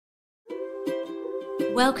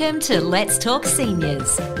Welcome to Let's Talk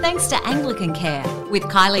Seniors. Thanks to Anglican Care with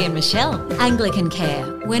Kylie and Michelle. Anglican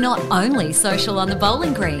Care. We're not only social on the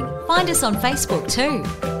bowling green. Find us on Facebook too.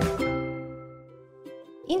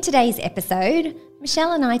 In today's episode,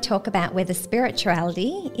 Michelle and I talk about whether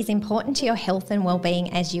spirituality is important to your health and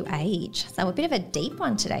well-being as you age. So a bit of a deep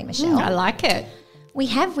one today, Michelle. I like it. We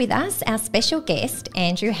have with us our special guest,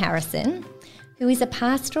 Andrew Harrison, who is a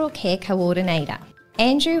pastoral care coordinator.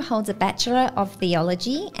 Andrew holds a Bachelor of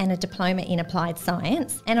Theology and a Diploma in Applied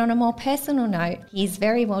Science, and on a more personal note, he is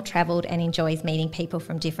very well travelled and enjoys meeting people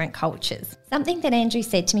from different cultures. Something that Andrew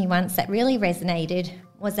said to me once that really resonated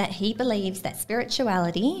was that he believes that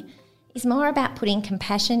spirituality is more about putting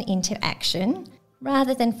compassion into action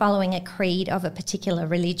rather than following a creed of a particular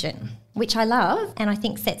religion, which I love and I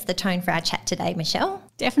think sets the tone for our chat today, Michelle.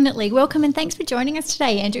 Definitely. Welcome and thanks for joining us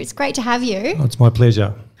today, Andrew. It's great to have you. Oh, it's my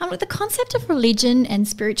pleasure. The concept of religion and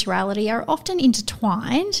spirituality are often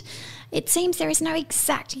intertwined. It seems there is no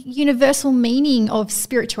exact universal meaning of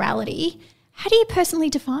spirituality. How do you personally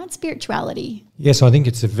define spirituality? Yes, I think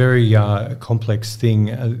it's a very complex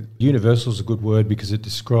thing. Universal is a good word because it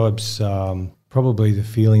describes probably the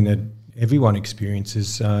feeling that everyone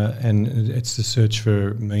experiences, and it's the search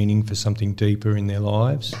for meaning, for something deeper in their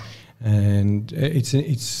lives. And it's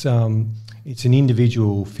an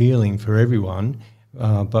individual feeling for everyone,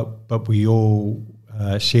 but we all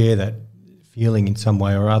share that feeling in some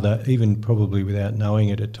way or other, even probably without knowing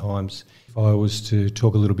it at times. If I was to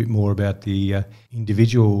talk a little bit more about the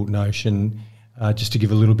individual notion, just to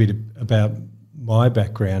give a little bit about my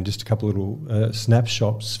background, just a couple of little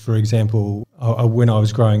snapshots. For example, when I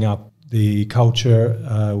was growing up, the culture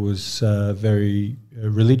was very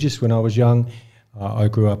religious when I was young. I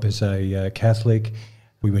grew up as a Catholic.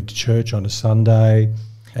 We went to church on a Sunday,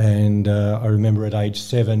 and I remember at age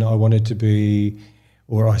 7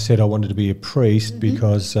 I said I wanted to be a priest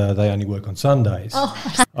because they only work on Sundays.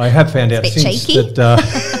 Oh. I have found out since cheeky.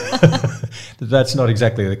 that that's not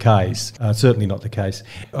exactly the case, certainly not the case.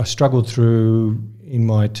 I struggled through, in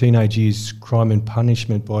my teenage years, Crime and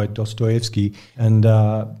Punishment by Dostoevsky, and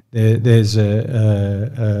there's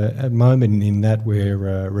a moment in that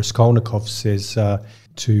where Raskolnikov says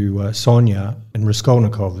to Sonia, and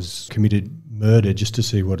Raskolnikov has committed murder just to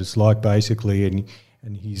see what it's like, basically,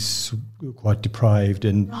 and he's quite depraved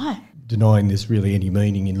and denying there's really any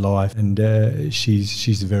meaning in life. And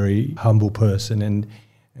she's a very humble person,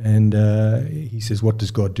 and he says, "What does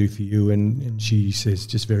God do for you?" And she says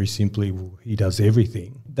just very simply, "Well, he does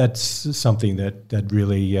everything." That's something that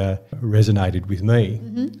really resonated with me.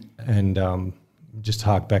 And just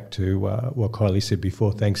hark back to what Kylie said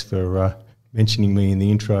before. Thanks for mentioning me in the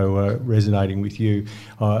intro, resonating with you.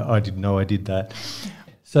 I didn't know I did that.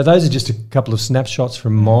 So those are just a couple of snapshots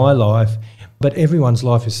from my life, but everyone's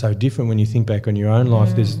life is so different. When you think back on your own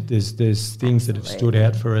life, there's things that have stood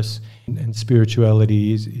out for us, and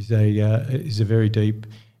spirituality is a very deep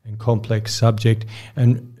and complex subject,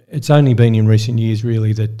 and it's only been in recent years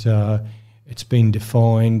really that it's been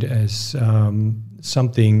defined as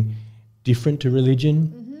something different to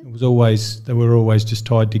religion. They were always just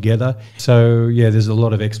tied together. So, yeah, there's a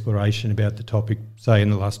lot of exploration about the topic, say, in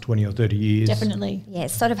the last 20 or 30 years. Definitely. Yeah,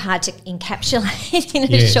 it's sort of hard to encapsulate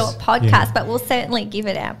in a short podcast, but we'll certainly give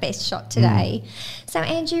it our best shot today. So,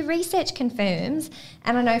 Andrew, research confirms,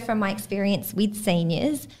 and I know from my experience with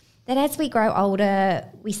seniors, that as we grow older,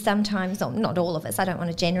 we sometimes, not all of us, I don't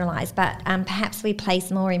want to generalise, but perhaps we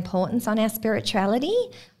place more importance on our spirituality.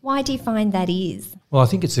 Why do you find that is? Well, I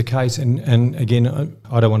think it's the case, and again,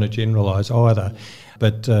 I don't want to generalise either,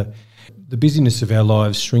 but the busyness of our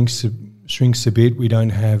lives shrinks a bit. We don't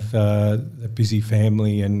have a busy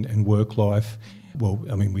family and work life. Well,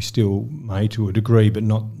 I mean, we still may to a degree, but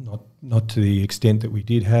not to the extent that we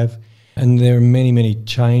did have. And there are many, many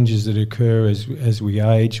changes that occur as we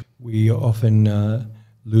age. We often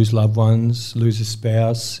lose loved ones, lose a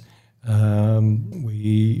spouse.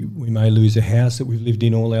 We may lose a house that we've lived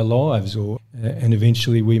in all our lives, and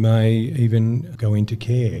eventually we may even go into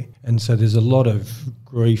care. And so there's a lot of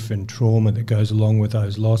grief and trauma that goes along with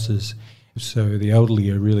those losses. So the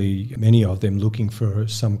elderly are really, many of them, looking for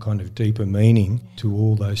some kind of deeper meaning to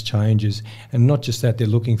all those changes. And not just that, they're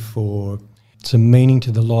looking for some meaning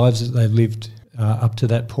to the lives that they've lived up to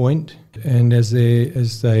that point. And as they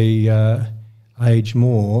age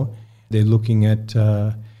more, they're looking at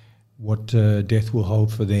what death will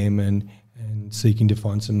hold for them, and seeking to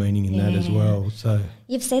find some meaning in that as well. So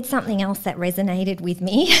you've said something else that resonated with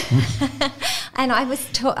me. And I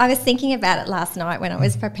was thinking about it last night when I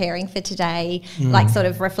was preparing for today, like sort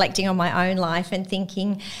of reflecting on my own life and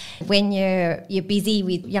thinking when you're busy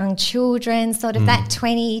with young children, sort of that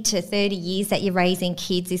 20 to 30 years that you're raising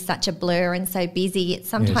kids is such a blur and so busy. It's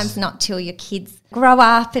sometimes not till your kids grow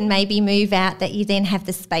up and maybe move out that you then have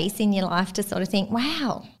the space in your life to sort of think,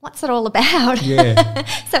 wow, what's it all about? Yeah.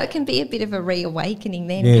 So it can be a bit of a reawakening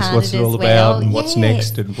then. Yes, what's it all about and what's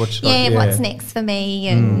next and what's what's next for me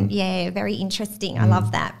and very interesting. I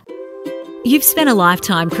love that. You've spent a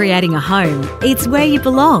lifetime creating a home. It's where you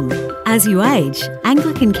belong. As you age,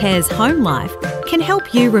 Anglican Care's home life can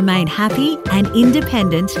help you remain happy and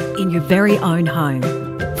independent in your very own home.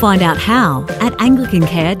 Find out how at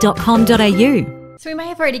anglicancare.com.au. So we may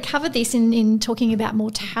have already covered this in talking about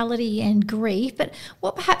mortality and grief, but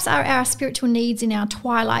what perhaps are our spiritual needs in our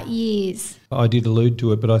twilight years? I did allude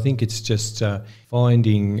to it, but I think it's just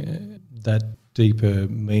finding that deeper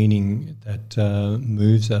meaning that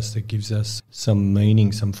moves us, that gives us some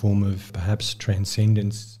meaning, some form of perhaps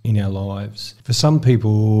transcendence in our lives. For some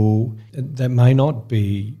people, that may not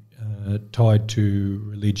be tied to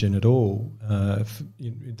religion at all.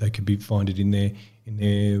 They could find it in their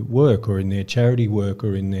work or in their charity work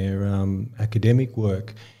or in their academic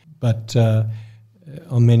work. But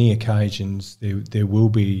on many occasions, there will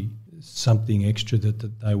be something extra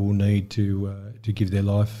that they will need to give their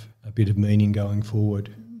life a bit of meaning going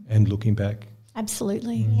forward and looking back.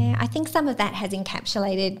 Absolutely. Yeah, I think some of that has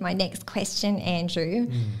encapsulated my next question, Andrew.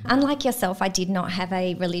 Unlike yourself, I did not have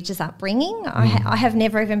a religious upbringing. I have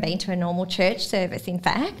never even been to a normal church service, in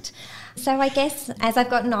fact. So I guess as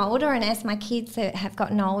I've gotten older and as my kids have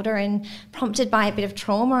gotten older and prompted by a bit of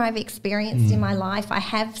trauma I've experienced in my life, I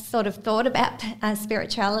have sort of thought about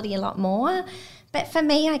spirituality a lot more. But for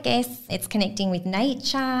me, I guess it's connecting with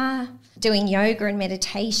nature, doing yoga and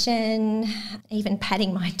meditation, even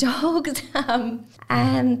patting my dogs,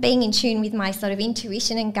 being in tune with my sort of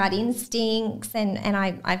intuition and gut instincts, and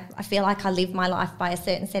I feel like I live my life by a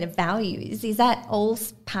certain set of values. Is that all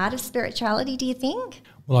part of spirituality, do you think?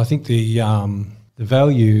 Well, I think the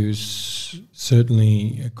values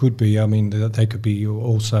certainly could be. I mean, they could be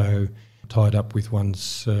also tied up with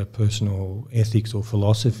one's personal ethics or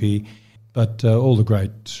philosophy. But all the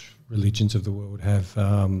great religions of the world have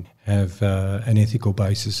an ethical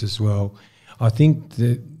basis as well. I think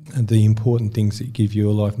that the important things that give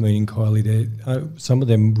your life meaning, Kylie, some of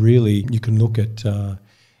them really, you can look at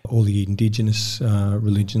all the indigenous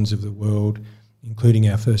religions of the world, including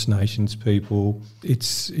our First Nations people.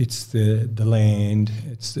 It's the land.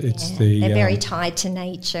 They're very tied to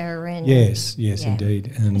nature and yes,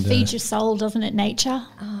 indeed. And it feeds your soul, doesn't it? Nature.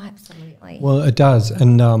 Oh, absolutely. Well, it does,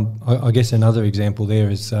 and I guess another example there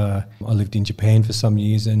is I lived in Japan for some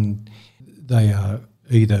years, and they are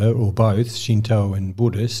either or both Shinto and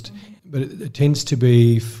Buddhist. But it tends to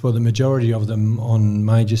be, for the majority of them, on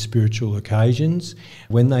major spiritual occasions.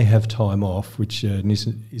 When they have time off, which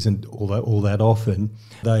isn't all that often,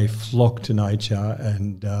 they flock to nature,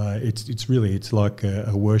 and it's like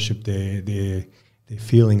a worship. They're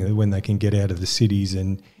feeling that when they can get out of the cities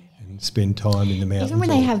and spend time in the mountains. Even when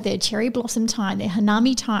they have their cherry blossom time, their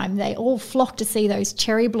hanami time, they all flock to see those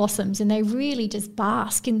cherry blossoms, and they really just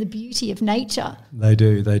bask in the beauty of nature. They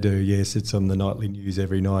do. Yes, it's on the nightly news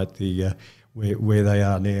every night. Where they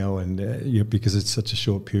are now, and because it's such a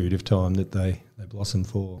short period of time that they blossom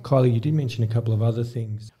for. Kylie, you did mention a couple of other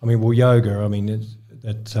things. I mean, well, yoga. I mean,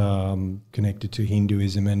 that's connected to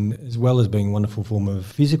Hinduism, and as well as being a wonderful form of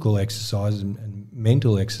physical exercise and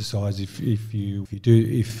mental exercise. If you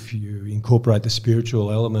incorporate the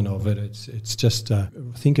spiritual element of it, it's just I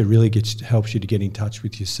think it really helps you to get in touch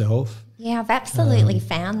with yourself. Yeah, I've absolutely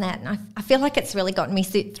found that, and I feel like it's really gotten me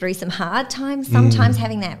through some hard times. Sometimes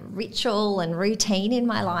having that ritual and routine in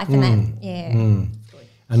my life, and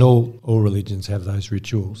and all religions have those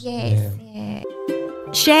rituals. Yes, yeah.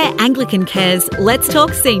 Share Anglican Care's Let's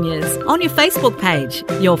Talk Seniors on your Facebook page.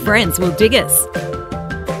 Your friends will dig us.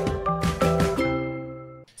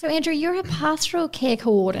 So, Andrew, you're a pastoral care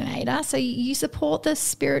coordinator, so you support the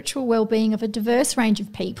spiritual well-being of a diverse range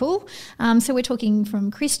of people. So we're talking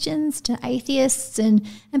from Christians to atheists and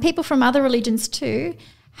people from other religions too.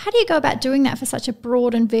 How do you go about doing that for such a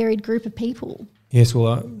broad and varied group of people? Yes,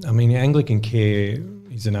 well, I mean, Anglican Care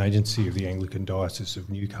is an agency of the Anglican Diocese of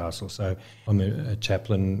Newcastle. So I'm a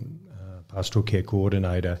chaplain, pastoral care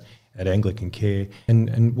coordinator at Anglican Care.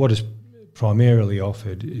 And what is primarily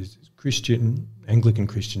offered is Anglican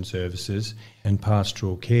Christian services and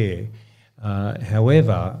pastoral care.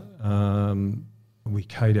 However, we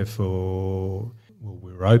cater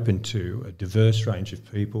we're open to a diverse range of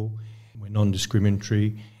people. We're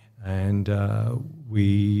non-discriminatory, and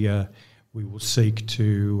we we will seek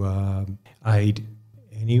to aid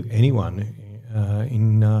anyone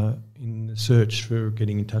in the search for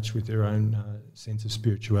getting in touch with their own sense of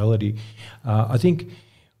spirituality. I think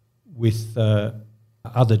with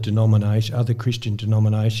other Christian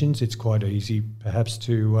denominations, it's quite easy perhaps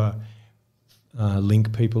to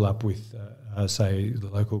link people up with, say, the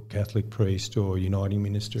local Catholic priest or uniting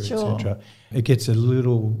minister, etc. It gets a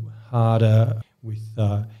little harder with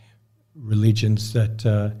religions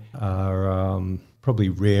that are probably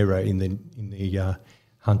rarer in the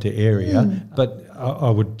Hunter area, but I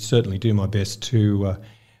would certainly do my best to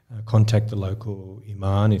contact the local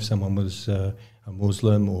imam if someone was a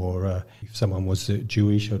Muslim, or if someone was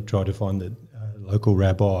Jewish, I'd try to find the local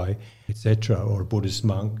rabbi, etc., or a Buddhist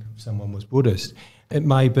monk if someone was Buddhist. It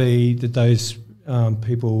may be that those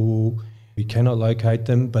people, we cannot locate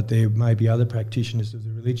them, but there may be other practitioners of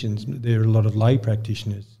the religions. There are a lot of lay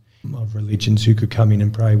practitioners of religions who could come in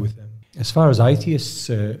and pray with them. As far as atheists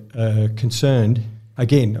are concerned,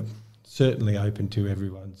 again, certainly open to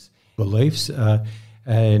everyone's beliefs,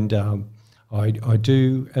 and I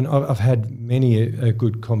do, and I've had many a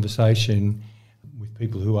good conversation with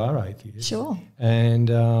people who are atheists. Sure. And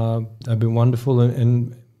they've been wonderful,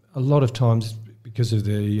 and a lot of times because of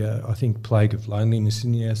the, I think, plague of loneliness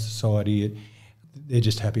in our society, they're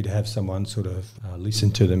just happy to have someone sort of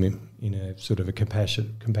listen to them in a sort of a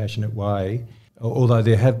compassionate way. Although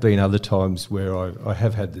there have been other times where I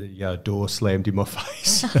have had the door slammed in my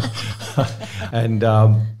face. And,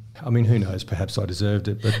 I mean, who knows, perhaps I deserved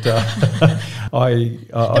it, but they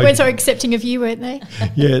weren't so accepting of you, weren't they?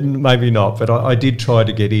 Yeah, maybe not, but I did try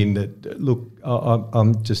to get in that, look,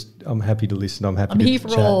 I'm happy to listen, I'm happy to here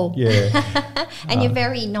chat. for all. Yeah. And you're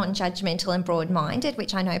very non-judgmental and broad-minded,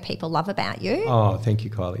 which I know people love about you. Oh, thank you,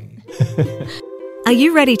 Kylie. Are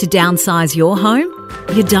you ready to downsize your home?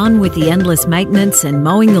 You're done with the endless maintenance and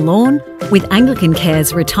mowing the lawn? With Anglican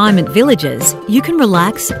Care's retirement villages, you can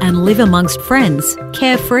relax and live amongst friends,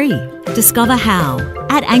 carefree. Discover how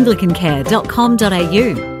at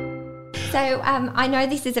anglicancare.com.au. So I know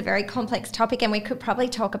this is a very complex topic and we could probably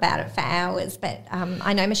talk about it for hours, but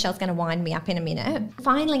I know Michelle's going to wind me up in a minute.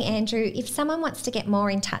 Finally, Andrew, if someone wants to get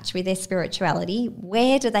more in touch with their spirituality,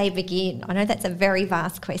 where do they begin? I know that's a very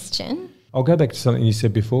vast question. I'll go back to something you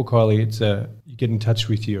said before, Kylie. It's you get in touch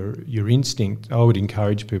with your instinct. I would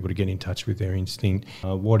encourage people to get in touch with their instinct.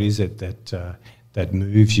 What is it that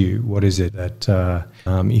moves you? What is it that,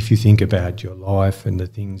 if you think about your life and the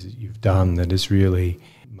things that you've done, that has really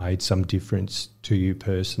made some difference to you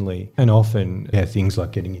personally? And often things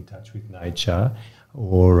like getting in touch with nature,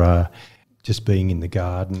 or just being in the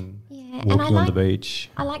garden, walking on the beach.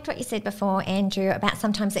 I liked what you said before, Andrew, about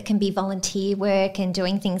sometimes it can be volunteer work and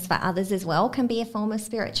doing things for others as well can be a form of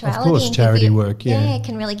spirituality. Of course, charity work, yeah. Yeah, it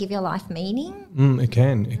can really give your life meaning. It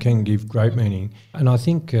can give great meaning. And I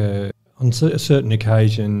think on certain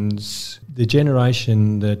occasions, the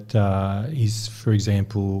generation that is, for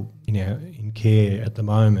example, in care at the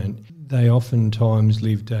moment, they oftentimes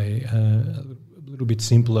lived a little bit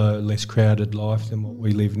simpler, less crowded life than what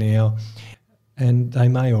we live now. And they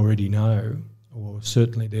may already know, or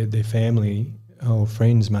certainly their family or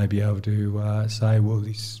friends may be able to say, well,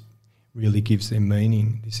 this really gives them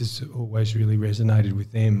meaning. This has always really resonated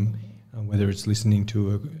with them, whether it's listening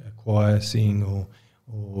to a choir sing or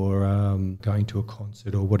going to a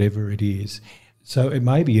concert or whatever it is. So it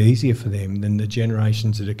may be easier for them than the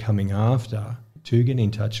generations that are coming after to get in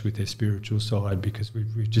touch with their spiritual side, because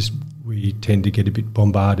we tend to get a bit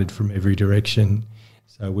bombarded from every direction.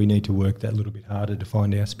 So we need to work that little bit harder to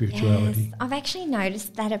find our spirituality. Yes, I've actually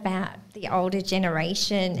noticed that about the older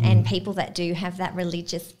generation and people that do have that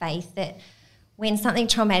religious faith, that when something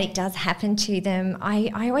traumatic does happen to them,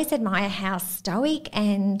 I always admire how stoic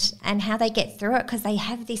and how they get through it, because they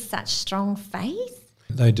have this such strong faith.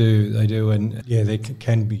 They do. And yeah, there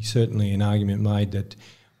can be certainly an argument made that,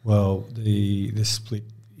 well, the split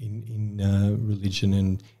in religion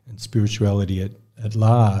and spirituality at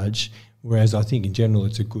large, whereas I think in general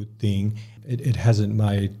it's a good thing. It hasn't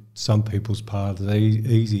made some people's paths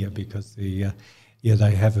easier, because they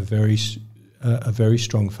have a very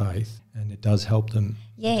strong faith, and it does help them.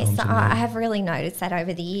 Yes, I have really noticed that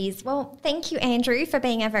over the years. Well, thank you, Andrew, for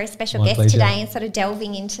being our very special My guest pleasure. today and sort of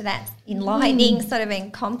delving into that enlightening sort of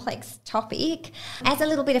and complex topic. As a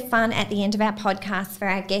little bit of fun at the end of our podcast for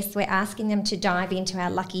our guests, we're asking them to dive into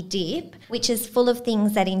our lucky dip, which is full of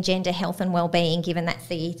things that engender health and well-being, given that's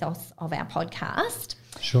the ethos of our podcast.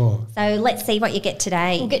 Sure. So let's see what you get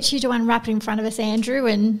today. We'll get you to unwrap it in front of us, Andrew,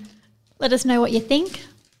 and let us know what you think.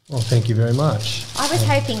 Well, thank you very much. I was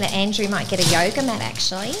hoping that Andrew might get a yoga mat,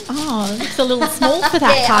 actually. Oh, it's a little small for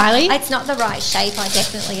that, Kylie. It's not the right shape, I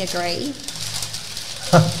definitely agree.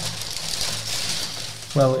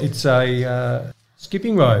 Well, it's a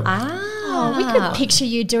skipping rope. Oh, we could picture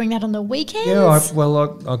you doing that on the weekends. Yeah,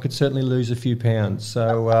 I could certainly lose a few pounds,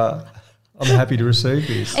 so I'm happy to receive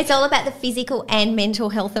this. It's all about the physical and mental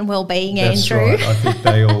health and well-being, That's Andrew. right. I think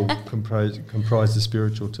they all comprise the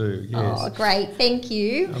spiritual too. Yes. Oh, great. Thank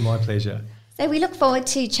you. My pleasure. So we look forward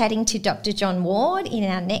to chatting to Dr. John Ward in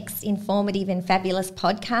our next informative and fabulous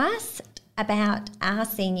podcast about our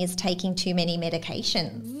seniors taking too many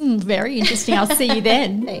medications. Very interesting. I'll see you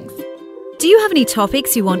then. Thanks. Do you have any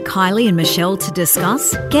topics you want Kylie and Michelle to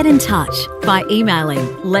discuss? Get in touch by emailing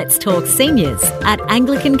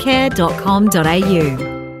letstalkseniors@anglicancare.com.au.